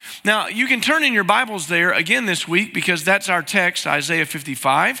Now, you can turn in your Bibles there again this week because that's our text, Isaiah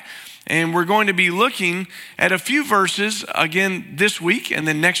 55. And we're going to be looking at a few verses again this week and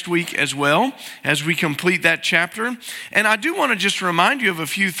then next week as well as we complete that chapter. And I do want to just remind you of a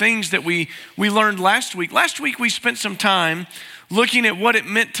few things that we learned last week. Last week we spent some time looking at what it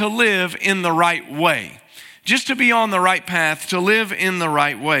meant to live in the right way. Just to be on the right path, to live in the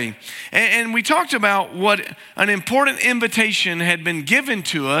right way. And we talked about what an important invitation had been given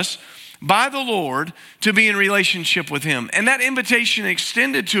to us by the Lord to be in relationship with Him. And that invitation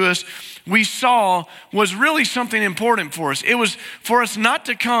extended to us, we saw, was really something important for us. It was for us not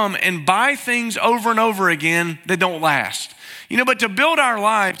to come and buy things over and over again that don't last. But to build our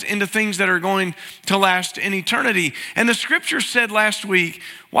lives into things that are going to last in eternity. And the scripture said last week,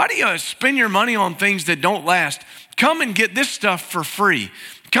 why do you spend your money on things that don't last? Come and get this stuff for free.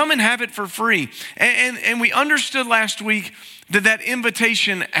 Come and have it for free. And we understood last week that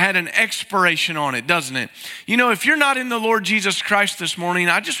invitation had an expiration on it, doesn't it? If you're not in the Lord Jesus Christ this morning,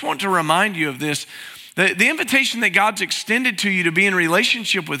 I just want to remind you of this. The invitation that God's extended to you to be in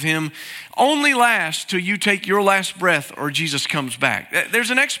relationship with Him only lasts till you take your last breath or Jesus comes back.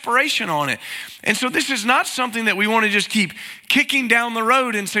 There's an expiration on it. And so this is not something that we want to just keep kicking down the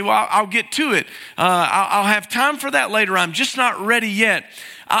road and say, well, I'll get to it. I'll have time for that later. I'm just not ready yet.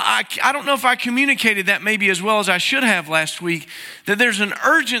 I don't know if I communicated that maybe as well as I should have last week, that there's an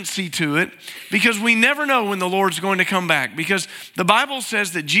urgency to it because we never know when the Lord's going to come back, because the Bible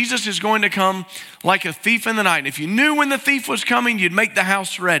says that Jesus is going to come like a thief in the night. If you knew when the thief was coming, you'd make the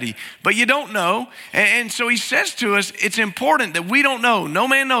house ready, but you don't know. And so He says to us, it's important that we don't know. No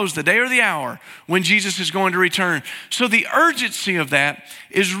man knows the day or the hour when Jesus is going to return. So the urgency of that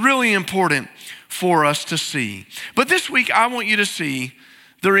is really important for us to see. But this week, I want you to see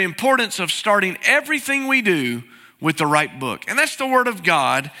the importance of starting everything we do with the right book. And that's the Word of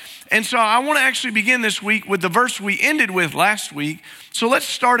God. And so I want to actually begin this week with the verse we ended with last week. So let's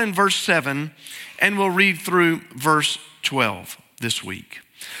start in verse 7 and we'll read through verse 12 this week.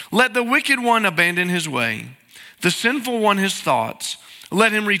 Let the wicked one abandon his way, the sinful one his thoughts.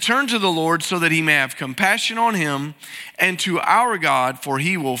 Let him return to the Lord so that He may have compassion on him, and to our God, for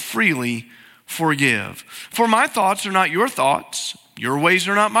He will freely forgive. For my thoughts are not your thoughts, your ways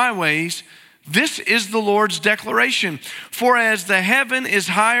are not my ways. This is the Lord's declaration. For as the heaven is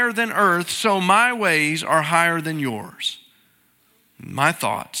higher than earth, so my ways are higher than yours. My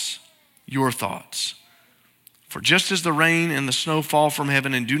thoughts, your thoughts. For just as the rain and the snow fall from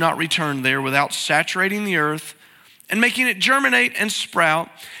heaven and do not return there without saturating the earth and making it germinate and sprout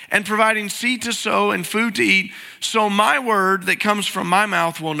and providing seed to sow and food to eat, so my word that comes from my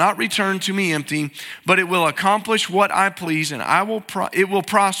mouth will not return to me empty, but it will accomplish what I please, and it will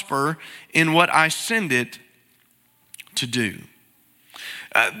prosper in what I send it to do.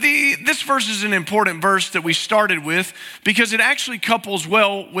 This verse is an important verse that we started with because it actually couples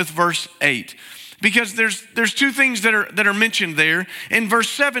well with verse 8. Because there's two things that are mentioned there. In verse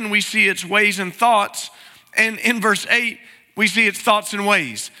 7, we see its ways and thoughts. And in verse 8, we see its thoughts and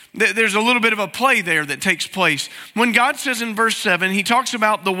ways. There's a little bit of a play there that takes place. When God says in verse 7, He talks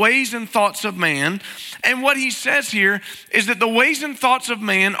about the ways and thoughts of man. And what He says here is that the ways and thoughts of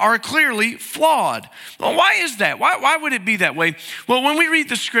man are clearly flawed. Well, why is that? Why would it be that way? Well, when we read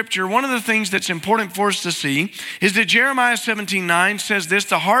the scripture, one of the things that's important for us to see is that Jeremiah 17:9 says this: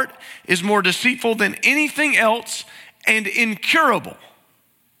 the heart is more deceitful than anything else and incurable.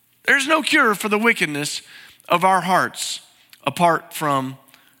 There's no cure for the wickedness of our hearts apart from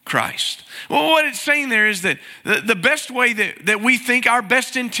Christ. Well, what it's saying there is that the best way that we think, our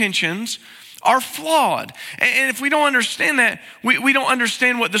best intentions are flawed. And if we don't understand that, we don't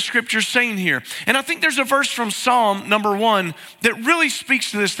understand what the scripture's saying here. And I think there's a verse from Psalm number 1 that really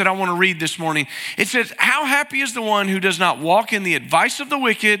speaks to this that I want to read this morning. It says, how happy is the one who does not walk in the advice of the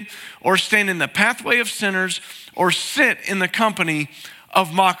wicked, or stand in the pathway of sinners, or sit in the company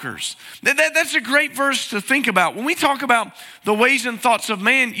of mockers. That's a great verse to think about. When we talk about the ways and thoughts of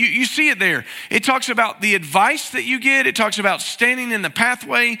man, you see it there. It talks about the advice that you get. It talks about standing in the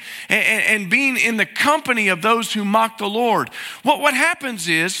pathway and being in the company of those who mock the Lord. What happens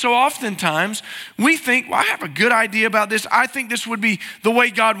is, so oftentimes, we think, well, I have a good idea about this. I think this would be the way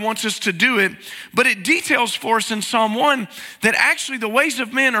God wants us to do it. But it details for us in Psalm 1 that actually the ways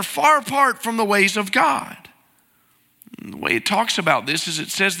of men are far apart from the ways of God. The way it talks about this is it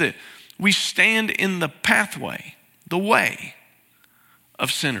says that we stand in the pathway, the way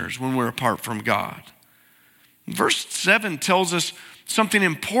of sinners when we're apart from God. Verse 7 tells us something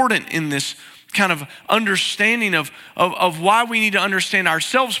important in this kind of understanding of why we need to understand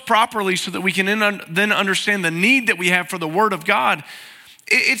ourselves properly so that we can then understand the need that we have for the Word of God.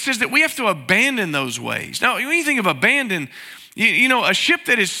 it says that we have to abandon those ways. Now, when you think of abandon, you know, a ship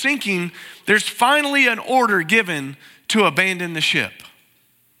that is sinking, there's finally an order given to abandon the ship.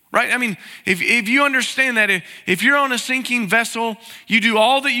 Right? I mean, if you understand that, if you're on a sinking vessel, you do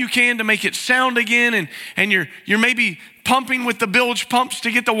all that you can to make it sound again, and you're maybe pumping with the bilge pumps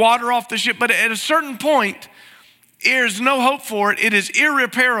to get the water off the ship, but at a certain point, there's no hope for it. It is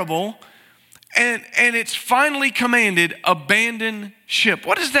irreparable, and it's finally commanded, abandon ship.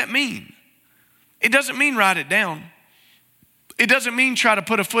 What does that mean? It doesn't mean write it down. It doesn't mean try to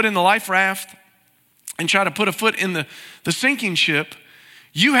put a foot in the life raft and try to put a foot in the sinking ship.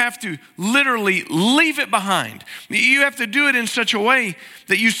 You have to literally leave it behind. You have to do it in such a way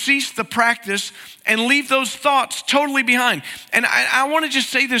that you cease the practice and leave those thoughts totally behind. And I want to just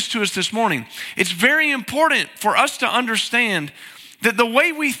say this to us this morning. It's very important for us to understand that the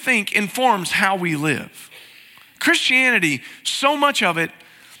way we think informs how we live. Christianity, so much of it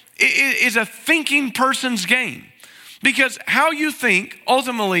is a thinking person's game, because how you think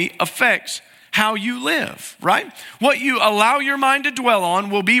ultimately affects how you live, right? What you allow your mind to dwell on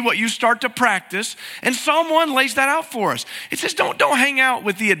will be what you start to practice. And Psalm 1 lays that out for us. It says, don't hang out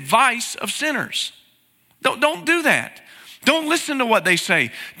with the advice of sinners. Don't do that. Don't listen to what they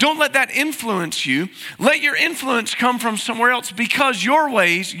say. Don't let that influence you. Let your influence come from somewhere else, because your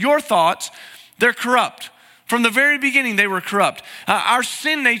ways, your thoughts, they're corrupt. From the very beginning, they were corrupt. Our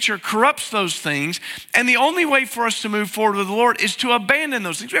sin nature corrupts those things. And the only way for us to move forward with the Lord is to abandon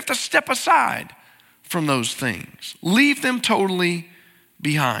those things. We have to step aside from those things. Leave them totally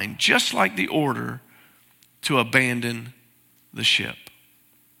behind, just like the order to abandon the ship.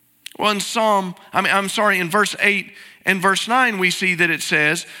 Well, in verse 8 and verse 9, we see that it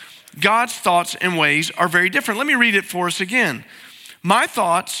says, God's thoughts and ways are very different. Let me read it for us again. My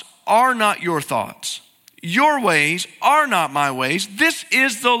thoughts are not your thoughts. Your ways are not my ways. This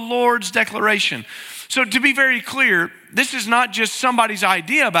is the Lord's declaration. So to be very clear, this is not just somebody's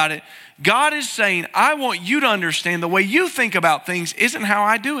idea about it. God is saying, I want you to understand the way you think about things isn't how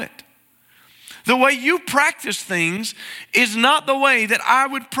I do it. The way you practice things is not the way that I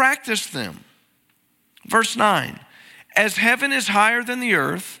would practice them. Verse 9, as heaven is higher than the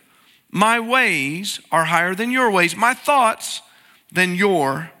earth, my ways are higher than your ways, my thoughts than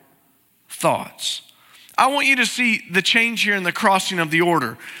your thoughts. I want you to see the change here in the crossing of the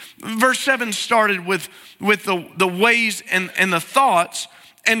order. Verse 7 started with the ways and the thoughts,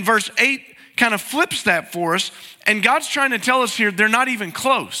 and verse 8 kind of flips that for us. And God's trying to tell us here they're not even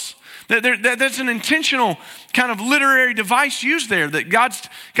close. That's an intentional kind of literary device used there, that God's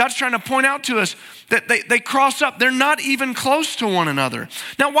trying to point out to us that they cross up. They're not even close to one another.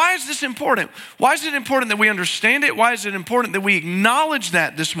 Now, why is this important? Why is it important that we understand it? Why is it important that we acknowledge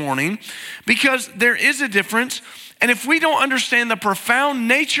that this morning? Because there is a difference. And if we don't understand the profound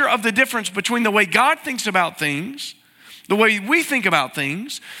nature of the difference between the way God thinks about things, the way we think about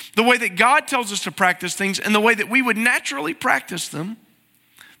things, the way that God tells us to practice things, and the way that we would naturally practice them,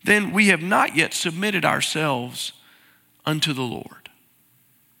 then we have not yet submitted ourselves unto the Lord.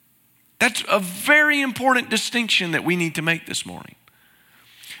 That's a very important distinction that we need to make this morning.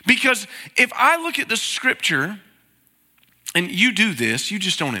 Because if I look at the scripture, and you do this, you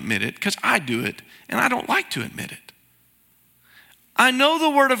just don't admit it, because I do it, and I don't like to admit it. I know the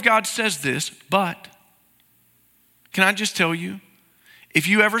Word of God says this, but can I just tell you, if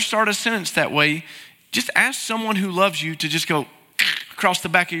you ever start a sentence that way, just ask someone who loves you to just go across the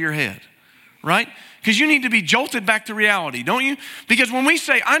back of your head, right? Because you need to be jolted back to reality, don't you? Because when we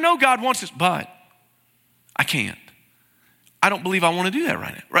say, I know God wants this, but I can't. I don't believe I want to do that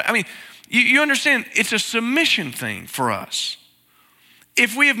right now. Right? I mean, you understand, it's a submission thing for us.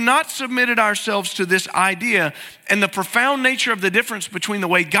 If we have not submitted ourselves to this idea and the profound nature of the difference between the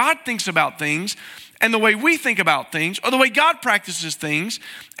way God thinks about things and the way we think about things, or the way God practices things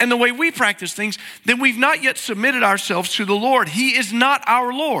and the way we practice things, then we've not yet submitted ourselves to the Lord. He is not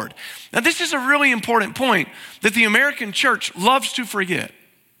our Lord. Now, this is a really important point that the American church loves to forget.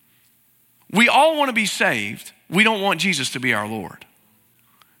 We all want to be saved. We don't want Jesus to be our Lord.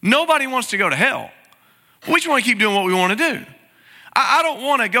 Nobody wants to go to hell. We just want to keep doing what we want to do. I don't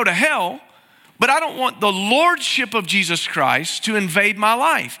want to go to hell, but I don't want the lordship of Jesus Christ to invade my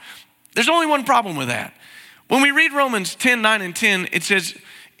life. There's only one problem with that. When we read Romans 10, 9, and 10, it says,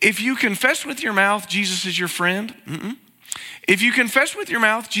 if you confess with your mouth Jesus is your friend, if you confess with your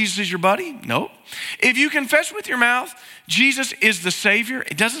mouth Jesus is your buddy, nope. If you confess with your mouth Jesus is the Savior,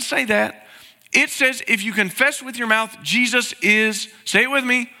 it doesn't say that. It says if you confess with your mouth Jesus is, say it with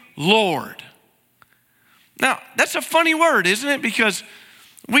me, Lord. Now, that's a funny word, isn't it? Because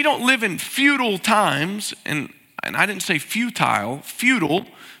we don't live in feudal times, and and I didn't say futile, feudal,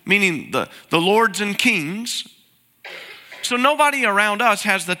 meaning the lords and kings. So nobody around us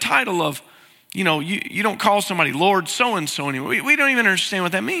has the title of, you don't call somebody Lord so-and-so anymore. We don't even understand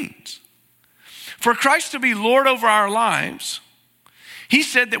what that means. For Christ to be Lord over our lives, he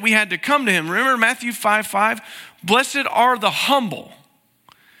said that we had to come to him. Remember Matthew 5:5? Blessed are the humble.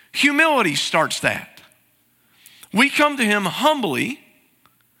 Humility starts that. We come to him humbly,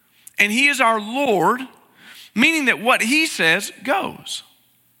 and he is our Lord, meaning that what he says goes.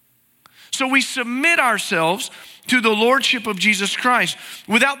 So we submit ourselves to the lordship of Jesus Christ.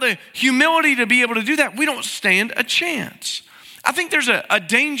 Without the humility to be able to do that, we don't stand a chance. I think there's a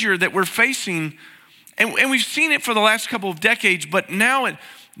danger that we're facing, and we've seen it for the last couple of decades, but now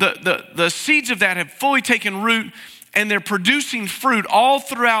the seeds of that have fully taken root, and they're producing fruit all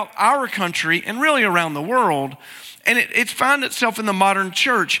throughout our country and really around the world. And it's found itself in the modern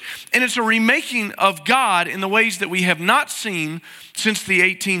church. And it's a remaking of God in the ways that we have not seen since the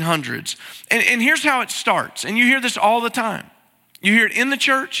 1800s. And here's how it starts. And you hear this all the time. You hear it in the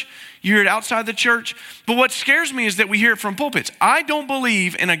church. You hear it outside the church. But what scares me is that we hear it from pulpits. I don't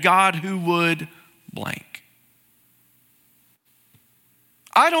believe in a God who would blank.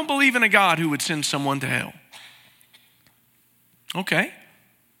 I don't believe in a God who would send someone to hell. Okay.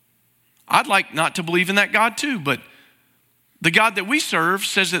 I'd like not to believe in that God too, but the God that we serve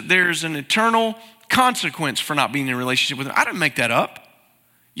says that there's an eternal consequence for not being in a relationship with him. I didn't make that up.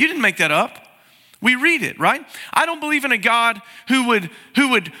 You didn't make that up. We read it, right? I don't believe in a God who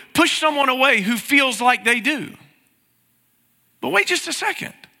would push someone away who feels like they do. But wait just a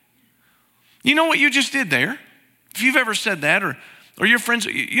second. You know what you just did there? If you've ever said that, or your friends,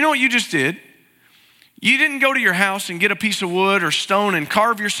 you know what you just did? You didn't go to your house and get a piece of wood or stone and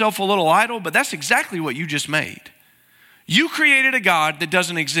carve yourself a little idol, but that's exactly what you just made. You created a God that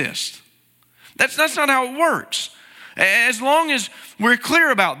doesn't exist. That's not how it works. As long as we're clear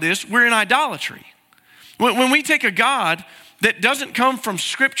about this, we're in idolatry. When we take a God that doesn't come from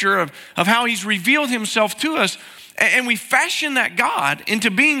Scripture of how he's revealed himself to us, and we fashion that God into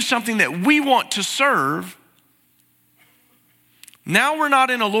being something that we want to serve, now we're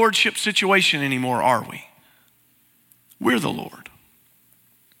not in a lordship situation anymore, are we? We're the Lord.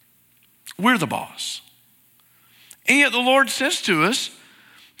 We're the boss. And yet the Lord says to us,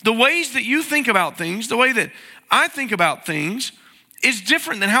 the ways that you think about things, the way that I think about things is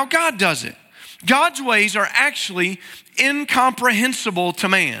different than how God does it. God's ways are actually incomprehensible to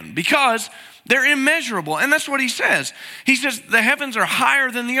man because they're immeasurable. And that's what he says. He says the heavens are higher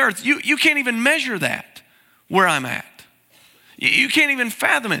than the earth. You can't even measure that where I'm at. You can't even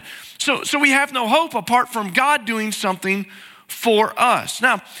fathom it. So we have no hope apart from God doing something for us.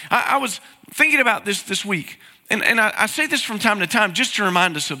 Now, I was thinking about this week, and I say this from time to time just to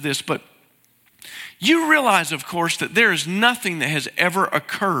remind us of this, but you realize, of course, that there is nothing that has ever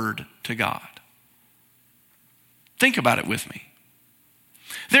occurred to God. Think about it with me.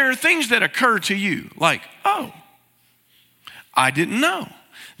 There are things that occur to you, like, oh, I didn't know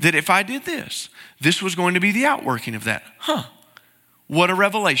that if I did this, this was going to be the outworking of that. What a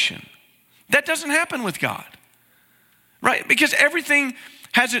revelation. That doesn't happen with God, right? Because everything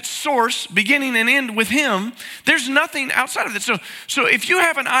has its source, beginning and end with him. There's nothing outside of it. So if you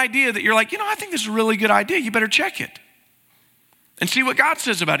have an idea that you're like, I think this is a really good idea, you better check it and see what God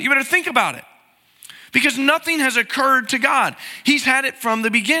says about it. You better think about it because nothing has occurred to God. He's had it from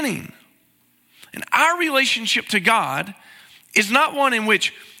the beginning. And our relationship to God is not one in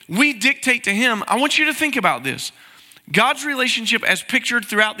which we dictate to him. I want you to think about this. God's relationship as pictured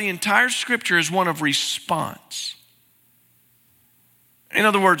throughout the entire scripture is one of response. In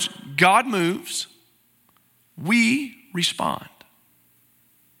other words, God moves, we respond.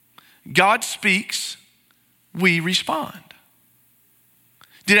 God speaks, we respond.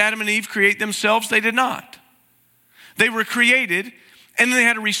 Did Adam and Eve create themselves? They did not. They were created and they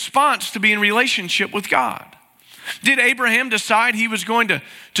had a response to be in relationship with God. Did Abraham decide he was going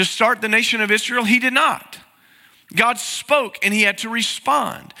to start the nation of Israel? He did not. God spoke and he had to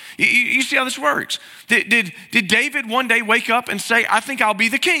respond. You see how this works? Did David one day wake up and say, I think I'll be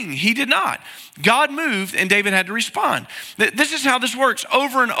the king? He did not. God moved and David had to respond. This is how this works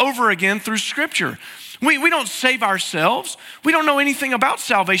over and over again through Scripture. We don't save ourselves. We don't know anything about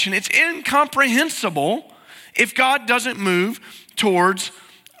salvation. It's incomprehensible if God doesn't move towards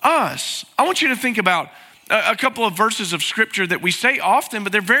us. I want you to think about a couple of verses of Scripture that we say often,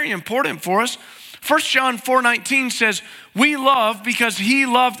 but they're very important for us. 1 John 4:19 says, we love because he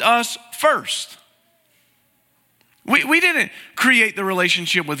loved us first. We didn't create the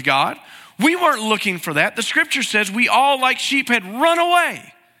relationship with God. We weren't looking for that. The Scripture says we all like sheep had run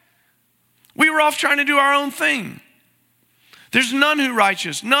away. We were off trying to do our own thing. There's none who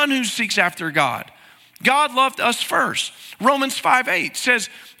righteous, none who seeks after God. God loved us first. Romans 5:8 says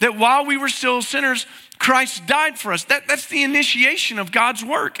that while we were still sinners, Christ died for us. That's the initiation of God's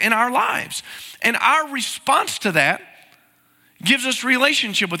work in our lives. And our response to that gives us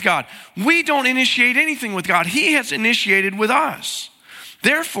relationship with God. We don't initiate anything with God. He has initiated with us.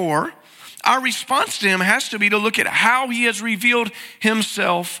 Therefore, our response to him has to be to look at how he has revealed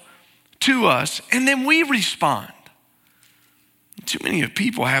himself to us, and then we respond. Too many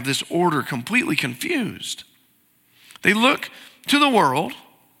people have this order completely confused. They look to the world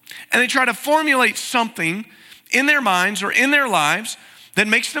and they try to formulate something in their minds or in their lives that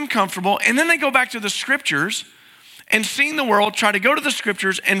makes them comfortable, and then they go back to the scriptures and seeing the world, try to go to the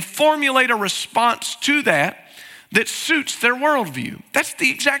scriptures and formulate a response to that suits their worldview. That's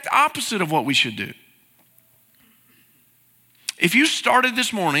the exact opposite of what we should do. If you started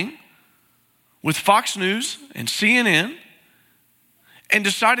this morning with Fox News and CNN and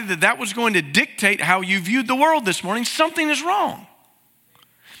decided that was going to dictate how you viewed the world this morning, something is wrong.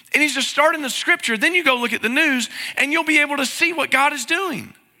 It needs to start in the scripture, then you go look at the news and you'll be able to see what God is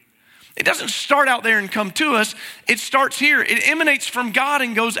doing. It doesn't start out there and come to us. It starts here. It emanates from God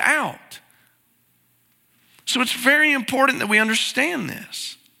and goes out. So it's very important that we understand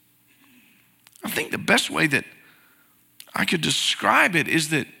this. I think the best way that I could describe it is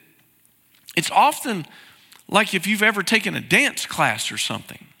that it's often like if you've ever taken a dance class or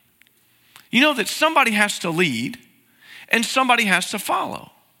something. You know that somebody has to lead and somebody has to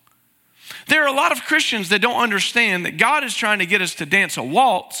follow. There are a lot of Christians that don't understand that God is trying to get us to dance a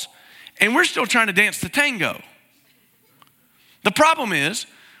waltz and we're still trying to dance the tango. The problem is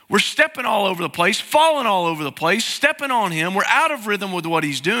we're stepping all over the place, falling all over the place, stepping on him. We're out of rhythm with what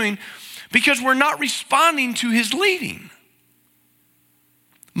he's doing because we're not responding to his leading.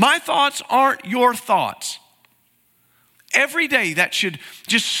 My thoughts aren't your thoughts. Every day that should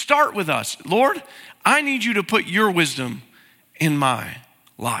just start with us. Lord, I need you to put your wisdom in my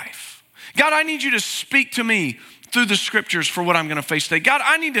life. God, I need you to speak to me through the scriptures for what I'm going to face today. God,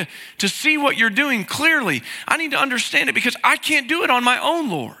 I need to see what you're doing clearly. I need to understand it because I can't do it on my own,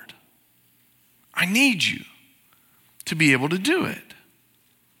 Lord. I need you to be able to do it.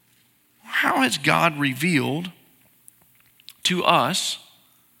 How has God revealed to us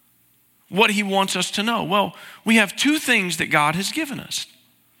what he wants us to know? Well, we have two things that God has given us.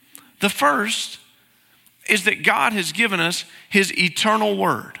 The first is that God has given us his eternal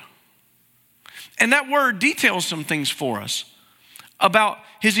word. And that word details some things for us about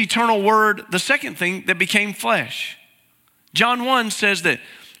his eternal word. The second thing, that became flesh. John 1 says that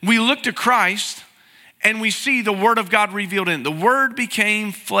we look to Christ and we see the word of God revealed in it. The word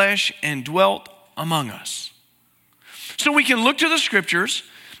became flesh and dwelt among us. So we can look to the scriptures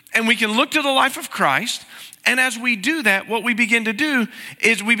and we can look to the life of Christ. And as we do that, what we begin to do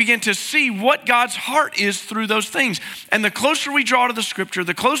is we begin to see what God's heart is through those things. And the closer we draw to the scripture,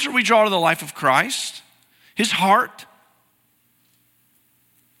 the closer we draw to the life of Christ, his heart,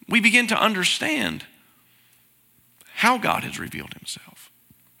 we begin to understand how God has revealed himself,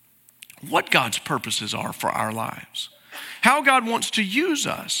 what God's purposes are for our lives, how God wants to use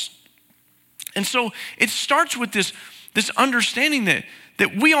us. And so it starts with this understanding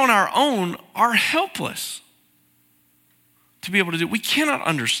that we on our own are helpless to be able to do. We cannot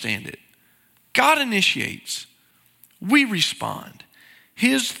understand it. God initiates. We respond.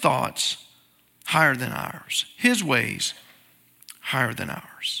 His thoughts higher than ours. His ways higher than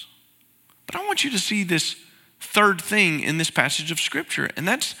ours. But I want you to see this third thing in this passage of scripture, and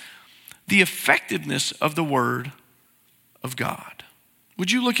that's the effectiveness of the word of God.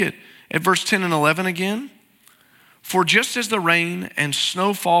 Would you look at verse 10 and 11 again? For just as the rain and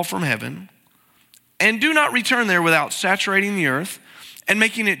snow fall from heaven and do not return there without saturating the earth and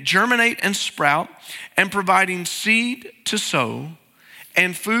making it germinate and sprout and providing seed to sow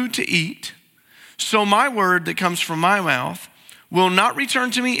and food to eat, so my word that comes from my mouth will not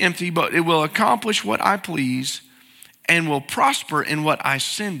return to me empty, but it will accomplish what I please and will prosper in what I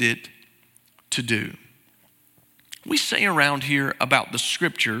send it to do. We say around here about the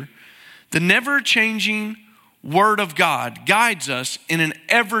scripture, the never-changing word of God guides us in an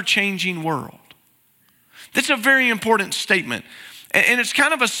ever-changing world. That's a very important statement. And it's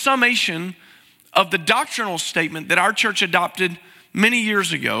kind of a summation of the doctrinal statement that our church adopted many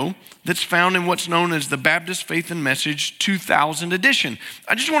years ago that's found in what's known as the Baptist Faith and Message 2000 edition.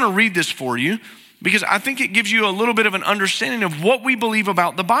 I just want to read this for you because I think it gives you a little bit of an understanding of what we believe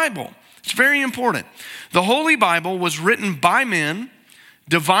about the Bible. It's very important. The Holy Bible was written by men,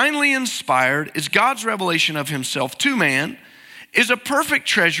 divinely inspired, is God's revelation of himself to man, is a perfect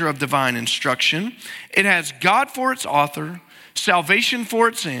treasure of divine instruction. It has God for its author, salvation for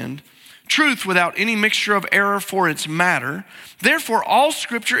its end, truth without any mixture of error for its matter. Therefore, all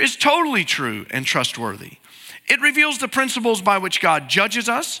Scripture is totally true and trustworthy. It reveals the principles by which God judges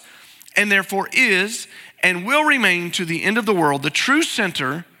us, and therefore is and will remain to the end of the world the true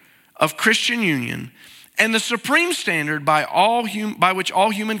center of Christian union and the supreme standard by which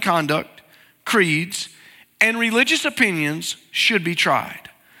all human conduct, creeds, and religious opinions should be tried.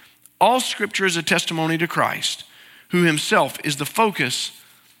 All Scripture is a testimony to Christ, who himself is the focus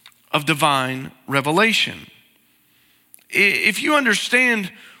of divine revelation. If you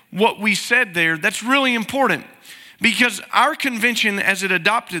understand what we said there, that's really important, because our convention, as it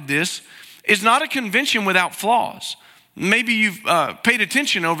adopted this, is not a convention without flaws. Maybe you've paid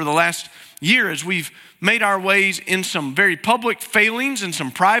attention over the last year as we've made our ways in some very public failings and some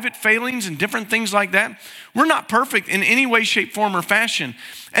private failings and different things like that. We're not perfect in any way, shape, form, or fashion.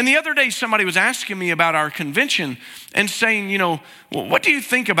 And the other day, somebody was asking me about our convention and saying, well, what do you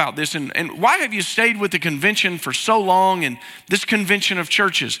think about this? And why have you stayed with the convention for so long and this convention of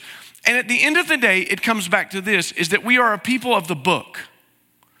churches? And at the end of the day, it comes back to this, is that we are a people of the book.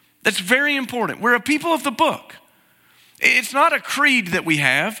 That's very important. We're a people of the book. It's not a creed that we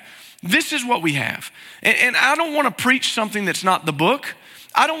have. This is what we have. And I don't want to preach something that's not the book.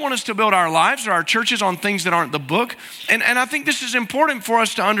 I don't want us to build our lives or our churches on things that aren't the book. And I think this is important for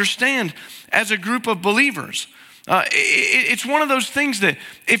us to understand as a group of believers. It's one of those things that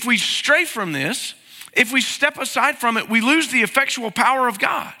if we stray from this, if we step aside from it, we lose the effectual power of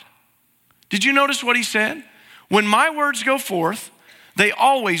God. Did you notice what he said? When my words go forth, they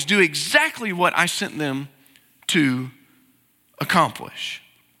always do exactly what I sent them to accomplish.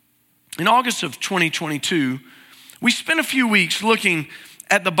 In August of 2022, we spent a few weeks looking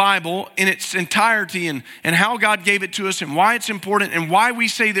at the Bible in its entirety and how God gave it to us and why it's important and why we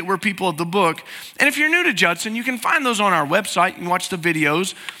say that we're people of the book. And if you're new to Judson, you can find those on our website. You can watch the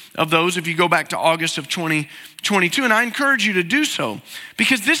videos of those if you go back to August of 2022. And I encourage you to do so,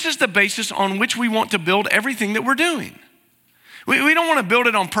 because this is the basis on which we want to build everything that we're doing. We don't want to build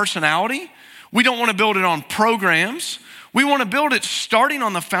it on personality. We don't want to build it on programs. We want to build it starting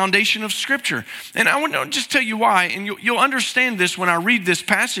on the foundation of Scripture. And I want to just tell you why, and you'll understand this when I read this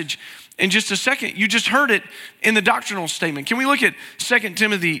passage in just a second. You just heard it in the doctrinal statement. Can we look at 2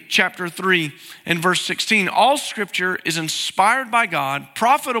 Timothy chapter 3 and verse 16? All Scripture is inspired by God,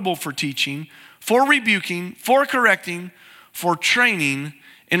 profitable for teaching, for rebuking, for correcting, for training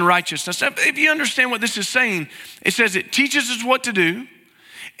in righteousness. If you understand what this is saying, it says it teaches us what to do.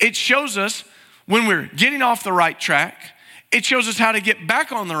 It shows us when we're getting off the right track. It shows us how to get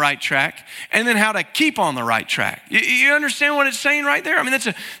back on the right track, and then how to keep on the right track. You understand what it's saying right there? I mean,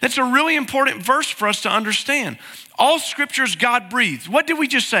 that's a really important verse for us to understand. All Scripture is God-breathed. What did we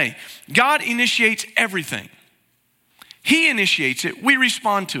just say? God initiates everything. He initiates it. We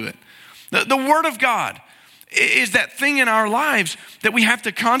respond to it. The Word of God is that thing in our lives that we have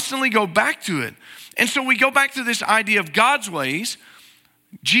to constantly go back to it. And so we go back to this idea of God's ways,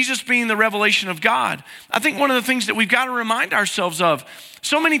 Jesus being the revelation of God. I think one of the things that we've got to remind ourselves of,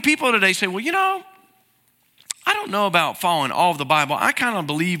 so many people today say, well, I don't know about following all of the Bible. I kind of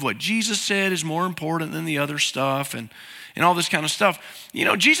believe what Jesus said is more important than the other stuff and all this kind of stuff.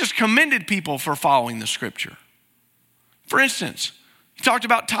 Jesus commended people for following the Scripture. For instance, he talked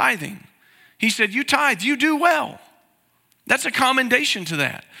about tithing. He said, you tithe, you do well. That's a commendation to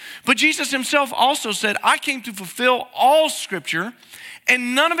that. But Jesus himself also said, I came to fulfill all Scripture,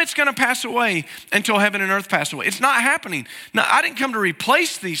 and none of it's going to pass away until heaven and earth pass away. It's not happening. Now, I didn't come to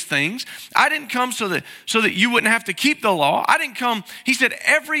replace these things. I didn't come so that you wouldn't have to keep the law. I didn't come, he said,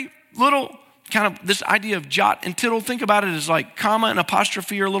 every little kind of this idea of jot and tittle, think about it as like comma and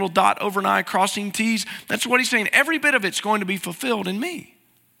apostrophe or a little dot over an I, crossing T's. That's what he's saying. Every bit of it's going to be fulfilled in me.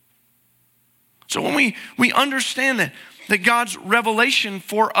 So when we understand that God's revelation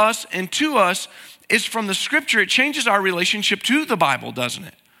for us and to us is from the Scripture, it changes our relationship to the Bible, doesn't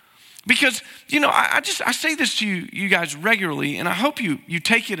it? Because, I say this to you guys regularly, and I hope you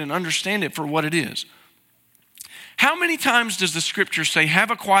take it and understand it for what it is. How many times does the Scripture say,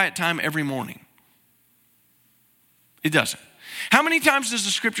 have a quiet time every morning? It doesn't. How many times does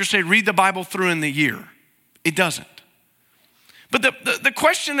the Scripture say, read the Bible through in the year? It doesn't. But the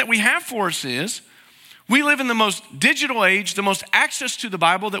question that we have for us is, we live in the most digital age, the most access to the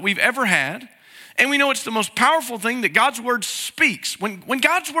Bible that we've ever had. And we know it's the most powerful thing that God's Word speaks. When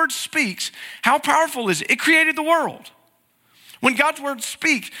God's Word speaks, how powerful is it? It created the world. When God's Word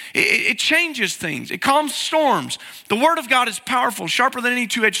speaks, it changes things. It calms storms. The Word of God is powerful, sharper than any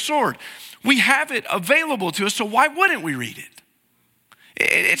two-edged sword. We have it available to us, so why wouldn't we read it?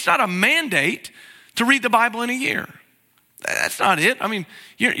 It's not a mandate to read the Bible in a year. That's not it. I mean,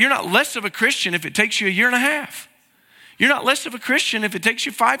 you're not less of a Christian if it takes you a year and a half. You're not less of a Christian if it takes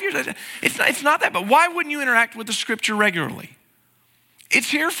you 5 years. It's not that, but why wouldn't you interact with the scripture regularly? It's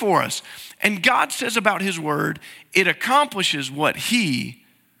here for us. And God says about his word, it accomplishes what he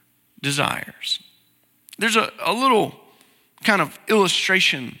desires. There's a little kind of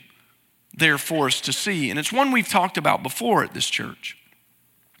illustration there for us to see, and it's one we've talked about before at this church.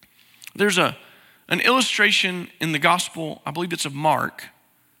 There's an illustration in the gospel, I believe it's of Mark,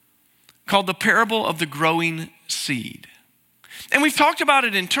 called the parable of the growing seed. And we've talked about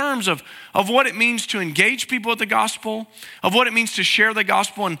it in terms of what it means to engage people with the gospel, of what it means to share the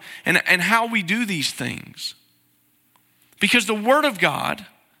gospel, and how we do these things. Because the word of God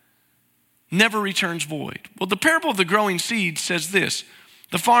never returns void. Well, the parable of the growing seed says this: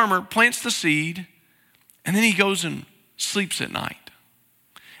 the farmer plants the seed, and then he goes and sleeps at night.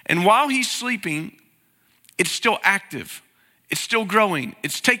 And while he's sleeping, it's still active. It's still growing.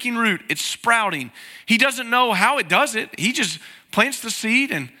 It's taking root. It's sprouting. He doesn't know how it does it. He just plants the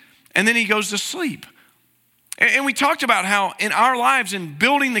seed and then he goes to sleep. And we talked about how in our lives, in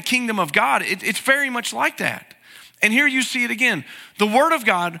building the kingdom of God, it's very much like that. And here you see it again. The word of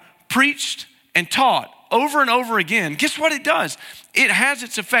God preached and taught over and over again. Guess what it does? It has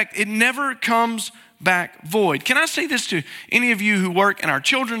its effect. It never comes back void. Can I say this to any of you who work in our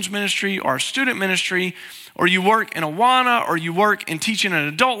children's ministry or our student ministry, or you work in Awana, or you work in teaching an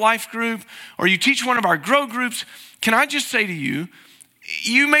adult life group, or you teach one of our grow groups? Can I just say to you,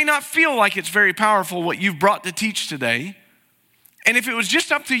 you may not feel like it's very powerful what you've brought to teach today. And if it was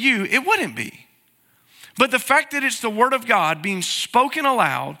just up to you, it wouldn't be. But the fact that it's the word of God being spoken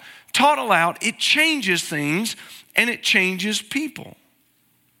aloud, taught aloud, it changes things and it changes people.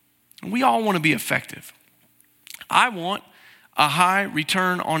 We all want to be effective. I want a high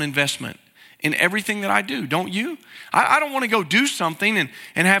return on investment in everything that I do, don't you? I don't want to go do something and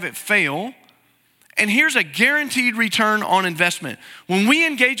have it fail. And here's a guaranteed return on investment. When we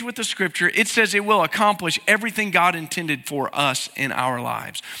engage with the scripture, it says it will accomplish everything God intended for us in our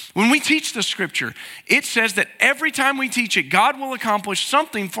lives. When we teach the scripture, it says that every time we teach it, God will accomplish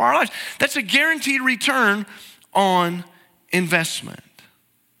something for our lives. That's a guaranteed return on investment.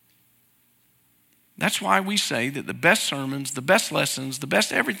 That's why we say that the best sermons, the best lessons, the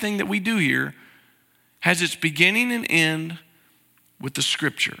best everything that we do here has its beginning and end with the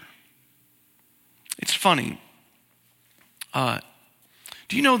scripture. It's funny. Do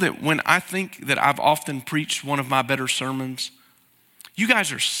you know that when I think that I've often preached one of my better sermons, you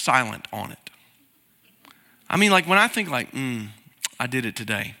guys are silent on it? I mean, like when I think like, I did it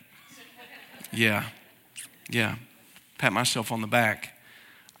today. Yeah. Pat myself on the back.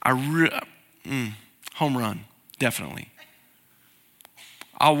 Home run, definitely.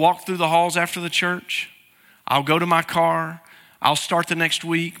 I'll walk through the halls after the church. I'll go to my car. I'll start the next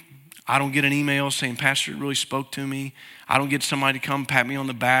week. I don't get an email saying, Pastor, it really spoke to me. I don't get somebody to come pat me on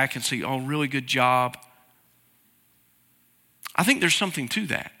the back and say, oh, really good job. I think there's something to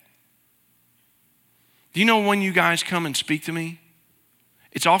that. Do you know when you guys come and speak to me?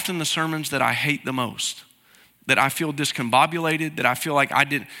 It's often the sermons that I hate the most, that I feel discombobulated, that I feel like I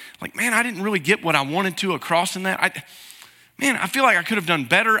didn't really get what I wanted to across in that. I feel like I could have done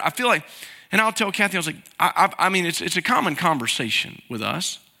better. I feel like, and I'll tell Kathy, I was like, it's a common conversation with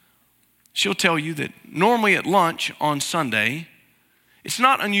us. She'll tell you that normally at lunch on Sunday, it's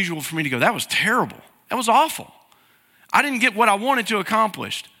not unusual for me to go, that was terrible. That was awful. I didn't get what I wanted to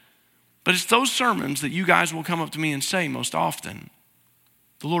accomplish. But it's those sermons that you guys will come up to me and say most often,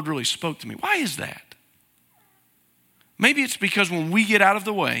 the Lord really spoke to me. Why is that? Maybe it's because when we get out of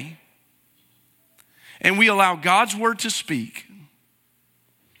the way and we allow God's word to speak,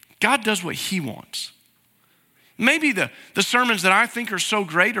 God does what he wants. Maybe the sermons that I think are so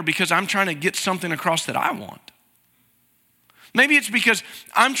great are because I'm trying to get something across that I want. Maybe it's because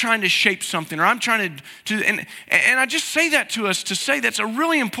I'm trying to shape something, or I'm trying to and I just say that to us to say that's a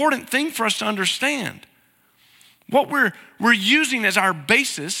really important thing for us to understand. What we're using as our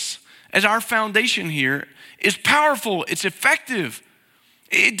basis, as our foundation here, is powerful, it's effective.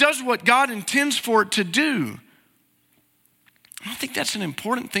 It does what God intends for it to do. I think that's an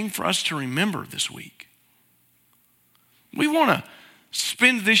important thing for us to remember this week. We want to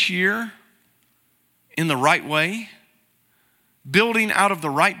spend this year in the right way, building out of the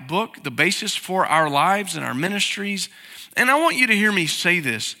right book, the basis for our lives and our ministries. And I want you to hear me say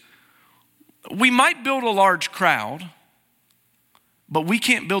this. We might build a large crowd, but we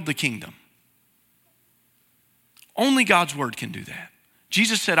can't build the kingdom. Only God's word can do that.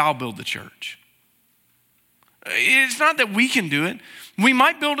 Jesus said, I'll build the church. It's not that we can do it. We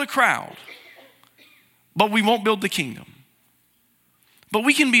might build a crowd, but we won't build the kingdom. But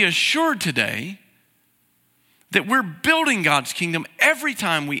we can be assured today that we're building God's kingdom every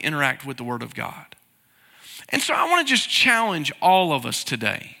time we interact with the Word of God. And so I want to just challenge all of us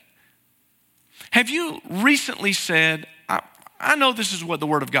today. Have you recently said, I know this is what the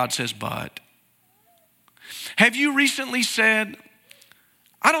Word of God says, but have you recently said,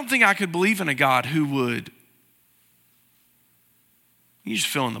 I don't think I could believe in a God who would, you just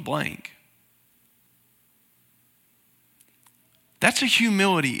fill in the blank. That's a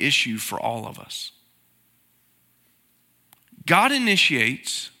humility issue for all of us. God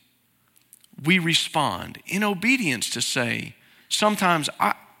initiates, we respond in obedience to say, sometimes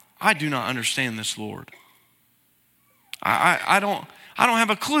I do not understand this, Lord. I don't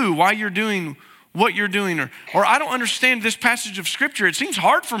have a clue why you're doing what you're doing, or I don't understand this passage of Scripture. It seems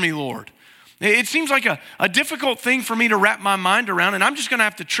hard for me, Lord. It seems like a difficult thing for me to wrap my mind around, and I'm just going to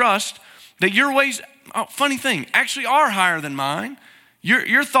have to trust that your ways, funny thing, actually are higher than mine.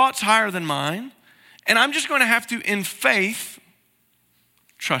 Your thoughts higher than mine, and I'm just going to have to, in faith,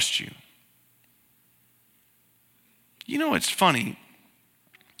 trust you. You know, it's funny.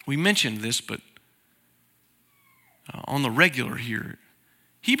 We mentioned this, but on the regular here,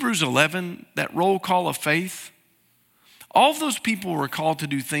 Hebrews 11, that roll call of faith, all of those people were called to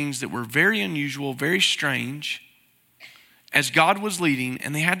do things that were very unusual, very strange, as God was leading,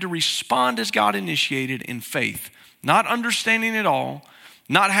 and they had to respond as God initiated in faith, not understanding it all,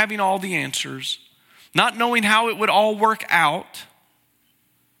 not having all the answers, not knowing how it would all work out,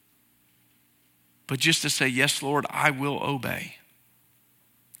 but just to say, yes, Lord, I will obey.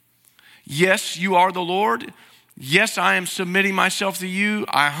 Yes, you are the Lord. Yes, I am submitting myself to you.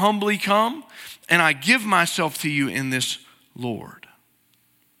 I humbly come and I give myself to you in this, Lord.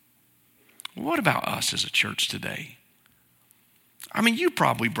 What about us as a church today? I mean, you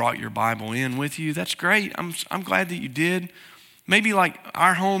probably brought your Bible in with you. That's great. I'm glad that you did. Maybe like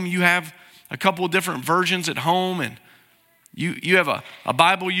our home, you have a couple of different versions at home, and you have a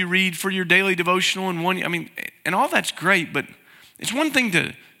Bible you read for your daily devotional, and one, I mean, and all that's great, but it's one thing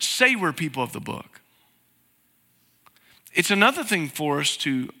to say we're people of the book. It's another thing for us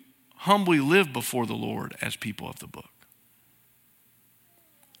to humbly live before the Lord as people of the book.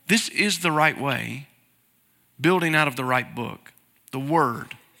 This is the right way, building out of the right book, the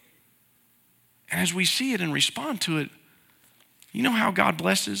Word. And as we see it and respond to it, you know how God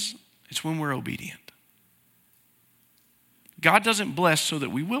blesses? It's when we're obedient. God doesn't bless so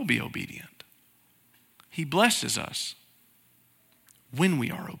that we will be obedient. He blesses us when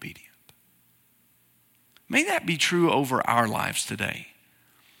we are obedient. May that be true over our lives today.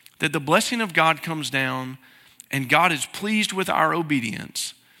 That the blessing of God comes down and God is pleased with our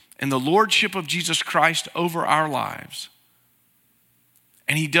obedience and the lordship of Jesus Christ over our lives.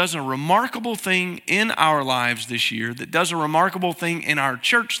 And he does a remarkable thing in our lives this year, that does a remarkable thing in our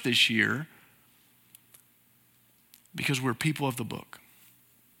church this year, because we're people of the book.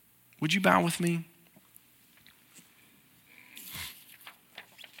 Would you bow with me?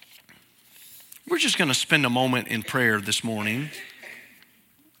 We're just going to spend a moment in prayer this morning.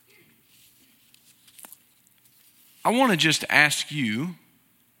 I want to just ask you,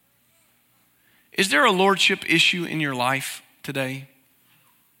 is there a lordship issue in your life today?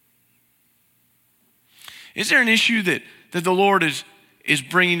 Is there an issue that the Lord is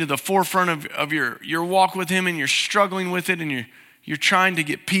bringing to the forefront of your walk with him, and you're struggling with it, and you're trying to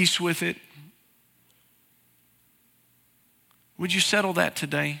get peace with it? Would you settle that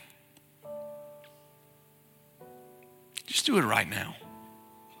today? Just do it right now.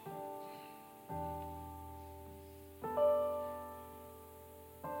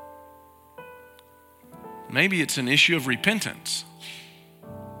 Maybe it's an issue of repentance.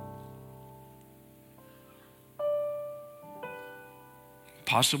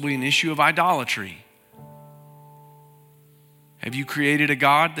 Possibly an issue of idolatry. Have you created a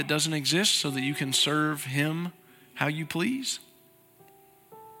God that doesn't exist so that you can serve him how you please?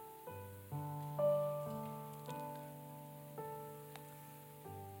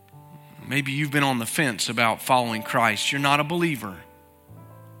 Maybe you've been on the fence about following Christ. You're not a believer.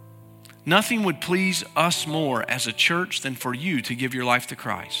 Nothing would please us more as a church than for you to give your life to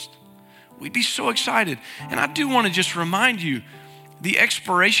Christ. We'd be so excited. And I do want to just remind you, the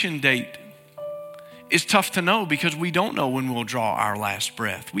expiration date is tough to know because we don't know when we'll draw our last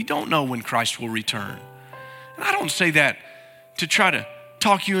breath. We don't know when Christ will return. And I don't say that to try to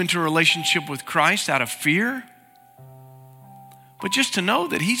talk you into a relationship with Christ out of fear, but just to know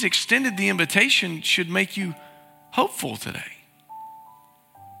that he's extended the invitation should make you hopeful today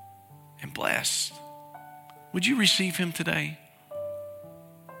and blessed. Would you receive him today?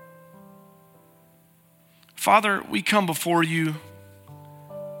 Father, we come before you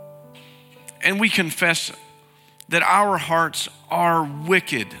and we confess that our hearts are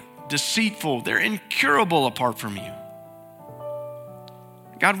wicked, deceitful. They're incurable apart from you.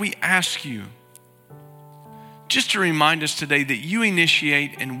 God, we ask you just to remind us today that you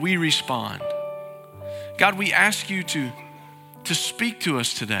initiate and we respond. God, we ask you to speak to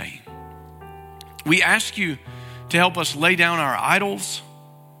us today. We ask you to help us lay down our idols.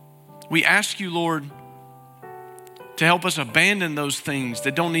 We ask you, Lord, to help us abandon those things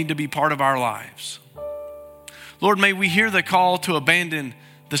that don't need to be part of our lives. Lord, may we hear the call to abandon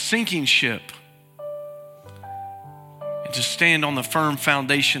the sinking ship and to stand on the firm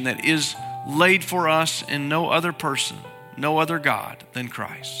foundation that is laid for us in no other person, no other God than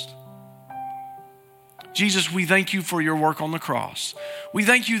Christ. Jesus, we thank you for your work on the cross. We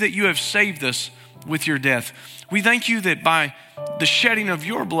thank you that you have saved us with your death. We thank you that by the shedding of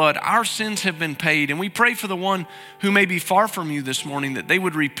your blood, our sins have been paid. And we pray for the one who may be far from you this morning, that they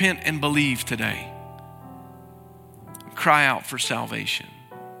would repent and believe today. Cry out for salvation.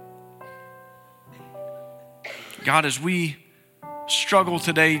 God, as we struggle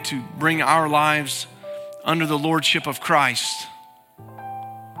today to bring our lives under the lordship of Christ,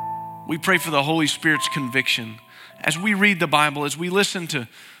 we pray for the Holy Spirit's conviction. As we read the Bible, as we listen to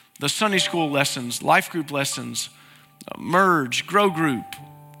the Sunday school lessons, life group lessons, Merge, Grow Group,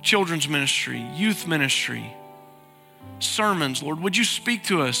 children's ministry, youth ministry, sermons, Lord, would you speak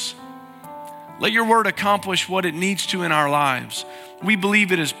to us? Let your word accomplish what it needs to in our lives. We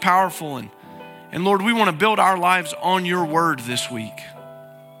believe it is powerful, and Lord, we want to build our lives on your word this week.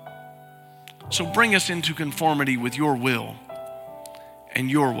 So bring us into conformity with your will and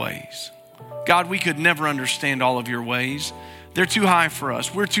your ways. God, we could never understand all of your ways. They're too high for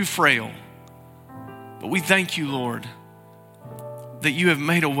us. We're too frail. But we thank you, Lord, that you have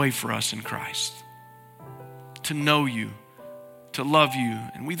made a way for us in Christ to know you, to love you.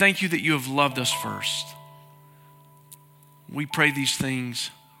 And we thank you that you have loved us first. We pray these things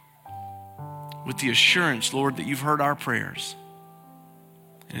with the assurance, Lord, that you've heard our prayers.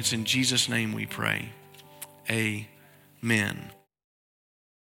 And it's in Jesus' name we pray. Amen.